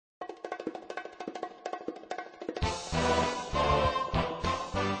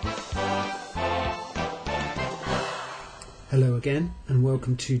Hello again and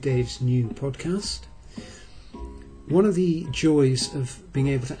welcome to Dave's new podcast. One of the joys of being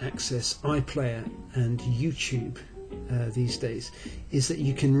able to access iPlayer and YouTube these days is that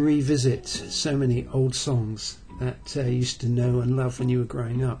you can revisit so many old songs that you used to know and love when you were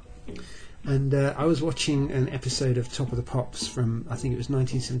growing up. And I was watching an episode of Top of the Pops from, I think it was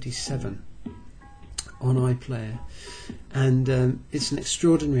 1977 on iPlayer, and it's an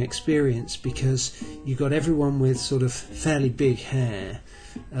extraordinary experience because you got everyone with sort of fairly big hair,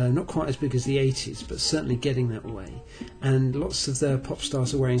 not quite as big as the 80s, but certainly getting that way, and lots of the pop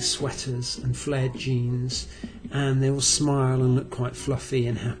stars are wearing sweaters and flared jeans, and they all smile and look quite fluffy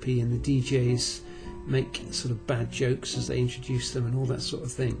and happy, and the DJs make sort of bad jokes as they introduce them and all that sort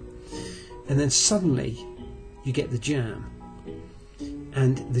of thing. And then suddenly you get the Jam,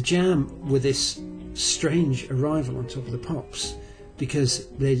 and the Jam were this strange arrival on Top of the Pops because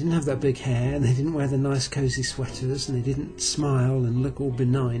they didn't have that big hair and they didn't wear the nice cosy sweaters and they didn't smile and look all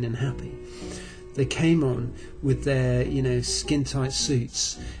benign and happy. They came on with their, skin tight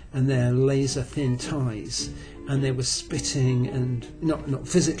suits and their laser thin ties, and they were spitting, and not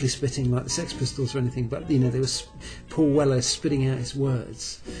physically spitting like the Sex Pistols or anything, but they were Paul Weller spitting out his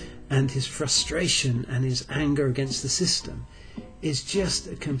words, and his frustration and his anger against the system is just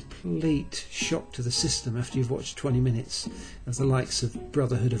a complete shock to the system after you've watched 20 minutes of the likes of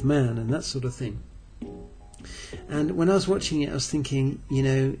Brotherhood of Man and that sort of thing. And when I was watching it, I was thinking,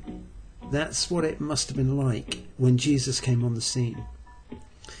 that's what it must have been like when Jesus came on the scene.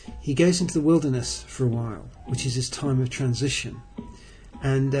 He goes into the wilderness for a while, which is his time of transition.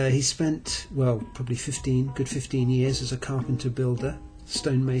 And he spent, probably 15 years as a carpenter builder,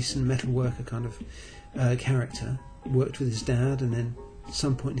 stonemason, metalworker kind of character. Worked with his dad, and then at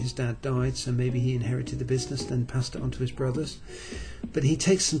some point his dad died, so maybe he inherited the business, then passed it on to his brothers. But he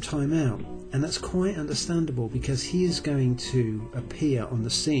takes some time out, and that's quite understandable because he is going to appear on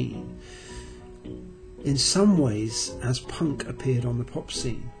the scene in some ways as punk appeared on the pop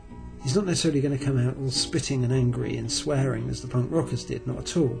scene. He's not necessarily going to come out all spitting and angry and swearing as the punk rockers did, not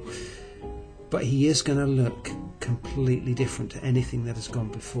at all. But he is going to look completely different to anything that has gone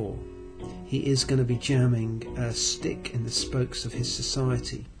before. He is going to be jamming a stick in the spokes of his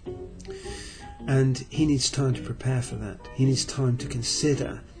society. And he needs time to prepare for that. He needs time to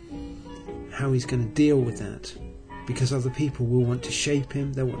consider how he's going to deal with that. Because other people will want to shape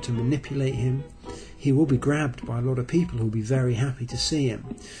him, they'll want to manipulate him. He will be grabbed by a lot of people who will be very happy to see him.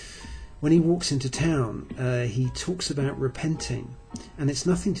 When he walks into town, he talks about repenting. And it's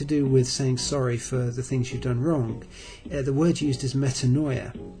nothing to do with saying sorry for the things you've done wrong. The word used is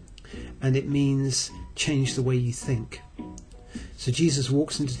metanoia. And it means change the way you think. So Jesus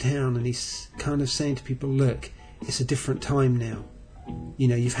walks into town and he's kind of saying to people, look, it's a different time now.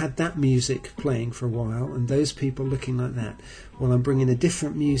 You've had that music playing for a while and those people looking like that. Well, I'm bringing a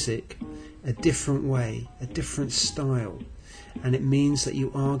different music, a different way, a different style. And it means that you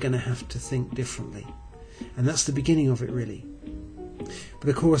are going to have to think differently. And that's the beginning of it, really. But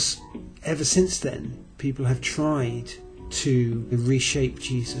of course, ever since then, people have tried to reshape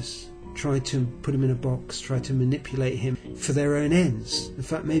Jesus, try to put him in a box, try to manipulate him for their own ends. In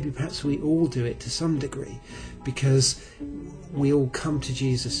fact, maybe perhaps we all do it to some degree, because we all come to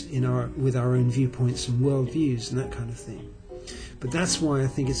Jesus with our own viewpoints and worldviews and that kind of thing. But that's why I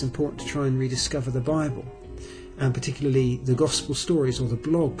think it's important to try and rediscover the Bible, and particularly the gospel stories or the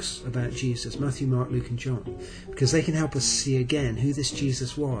blogs about Jesus, Matthew, Mark, Luke and John, because they can help us see again who this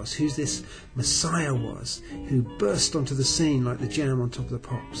Jesus was, who this Messiah was, who burst onto the scene like the Jam on Top of the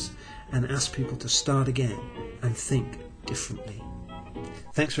Pops and asked people to start again and think differently.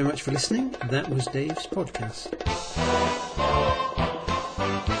 Thanks very much for listening. That was Dave's podcast.